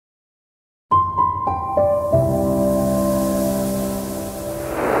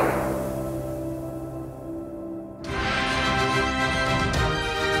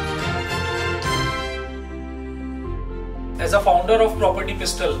As a founder of Property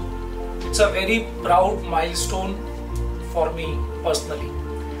Pistol, it's a very proud milestone for me personally.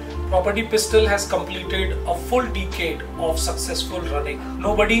 Property Pistol has completed a full decade of successful running.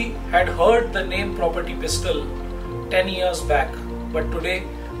 Nobody had heard the name Property Pistol 10 years back, but today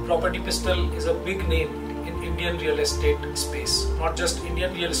Property Pistol is a big name in Indian real estate space. Not just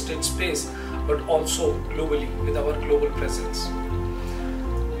Indian real estate space, but also globally with our global presence.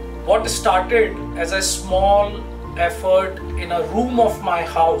 What started as a small effort in a room of my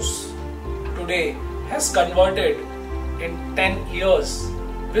house today has converted in 10 years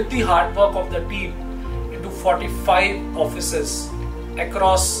with the hard work of the team into 45 offices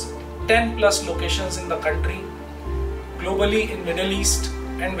across 10 plus locations in the country, globally in Middle East,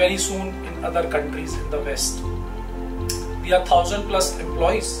 and very soon in other countries in the West. We are 1,000 plus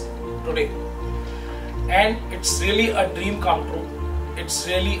employees today, and it's really a dream come true. It's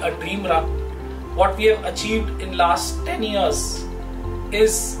really a dream run. What we have achieved in last 10 years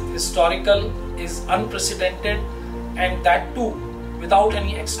is historical, is unprecedented, and that too without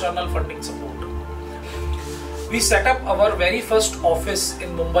any external funding support. We set up our very first office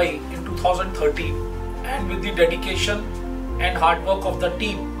in Mumbai in 2013, and with the dedication and hard work of the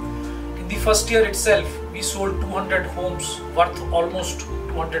team, in the first year itself we sold 200 homes worth almost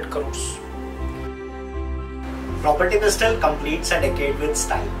 200 crores. Property Pistol completes a decade with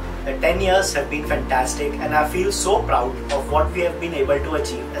style. The 10 years have been fantastic, and I feel so proud of what we have been able to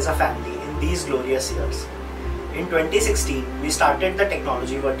achieve as a family in these glorious years. In 2016, we started the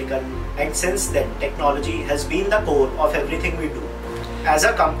technology vertical, and since then technology has been the core of everything we do. As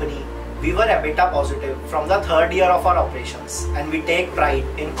a company, we were EBITDA positive from the third year of our operations, and we take pride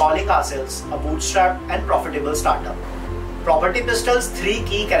in calling ourselves a bootstrapped and profitable startup. Property Pistol's 3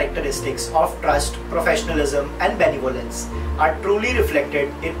 key characteristics of trust, professionalism, and benevolence are truly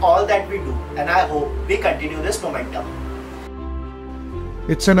reflected in all that we do, and I hope we continue this momentum.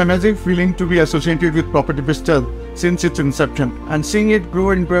 It's an amazing feeling to be associated with Property Pistol since its inception and seeing it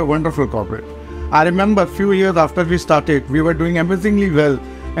grow into a wonderful corporate. I remember a few years after we started, we were doing amazingly well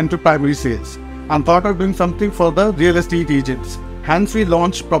into primary sales and thought of doing something for the real estate agents. Hence, we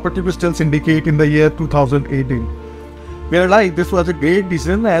launched Property Pistol Syndicate in the year 2018. We realized this was a great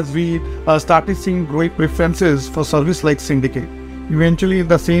decision as we started seeing growing preferences for service like Syndicate. Eventually, in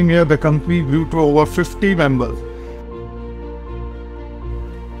the same year, the company grew to over 50 members.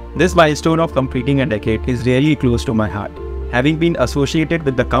 This milestone of completing a decade is really close to my heart, having been associated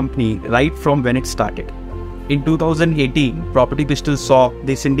with the company right from when it started. In 2018, Property Pistol saw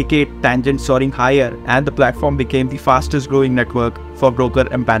the syndicate tangent soaring higher, and the platform became the fastest growing network for broker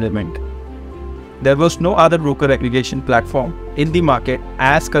empanelment. There was no other broker aggregation platform in the market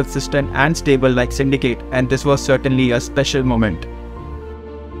as consistent and stable like Syndicate, and this was certainly a special moment.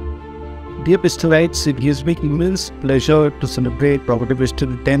 Dear Pistolites, it gives me immense pleasure to celebrate Property Pistol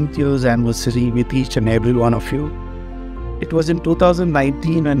 10th year's anniversary with each and every one of you. It was in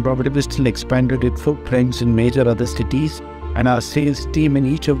 2019 when Property Pistol expanded its footprints in major other cities, and our sales team in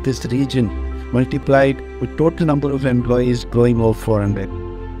each of this region multiplied with total number of employees growing over 400.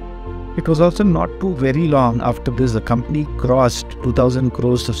 It was also not too very long after this the company crossed 2,000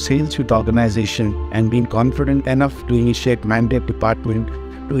 crores of sales with organization and been confident enough to initiate mandate department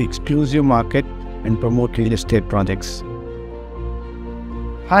to exclusive market and promote real estate projects.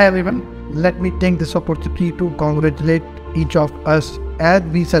 Hi everyone, let me take this opportunity to congratulate each of us as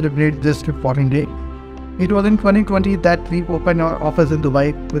we celebrate this reporting day. It was in 2020 that we opened our office in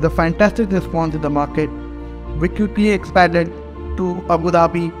Dubai with a fantastic response in the market. We quickly expanded to Abu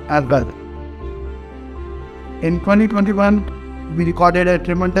Dhabi as well. In 2021, we recorded a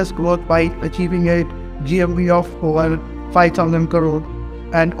tremendous growth by achieving a GMV of over 5,000 crore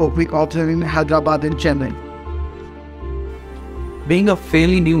and opening offices in Hyderabad and Chennai. Being a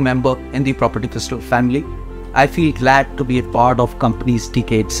fairly new member in the Property Pistol family, I feel glad to be a part of company's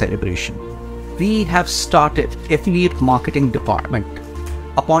decade celebration. We have started affiliate marketing department,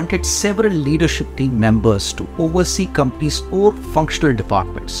 appointed several leadership team members to oversee company's core functional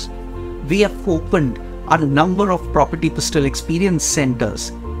departments. We have opened a number of Property Pistol experience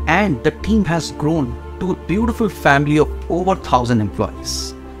centers, and the team has grown to a beautiful family of over 1,000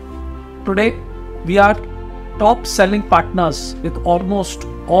 employees. Today, we are top selling partners with almost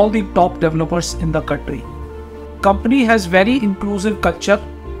all the top developers in the country. Company has very inclusive culture,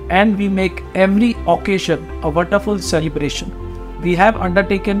 and we make every occasion a wonderful celebration. We have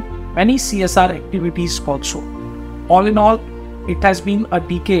undertaken many CSR activities also. All in all, it has been a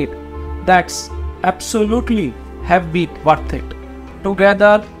decade that's absolutely have been worth it.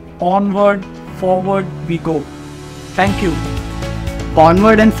 Together, onward, forward we go. Thank you.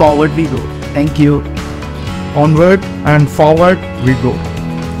 Onward and forward we go. Thank you. Onward and forward we go.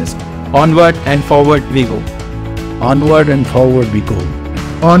 Onward and forward we go. Onward and forward we go.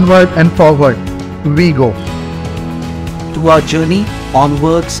 Onward and forward we go. To our journey,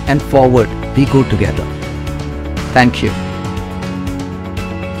 onwards and forward we go together. Thank you.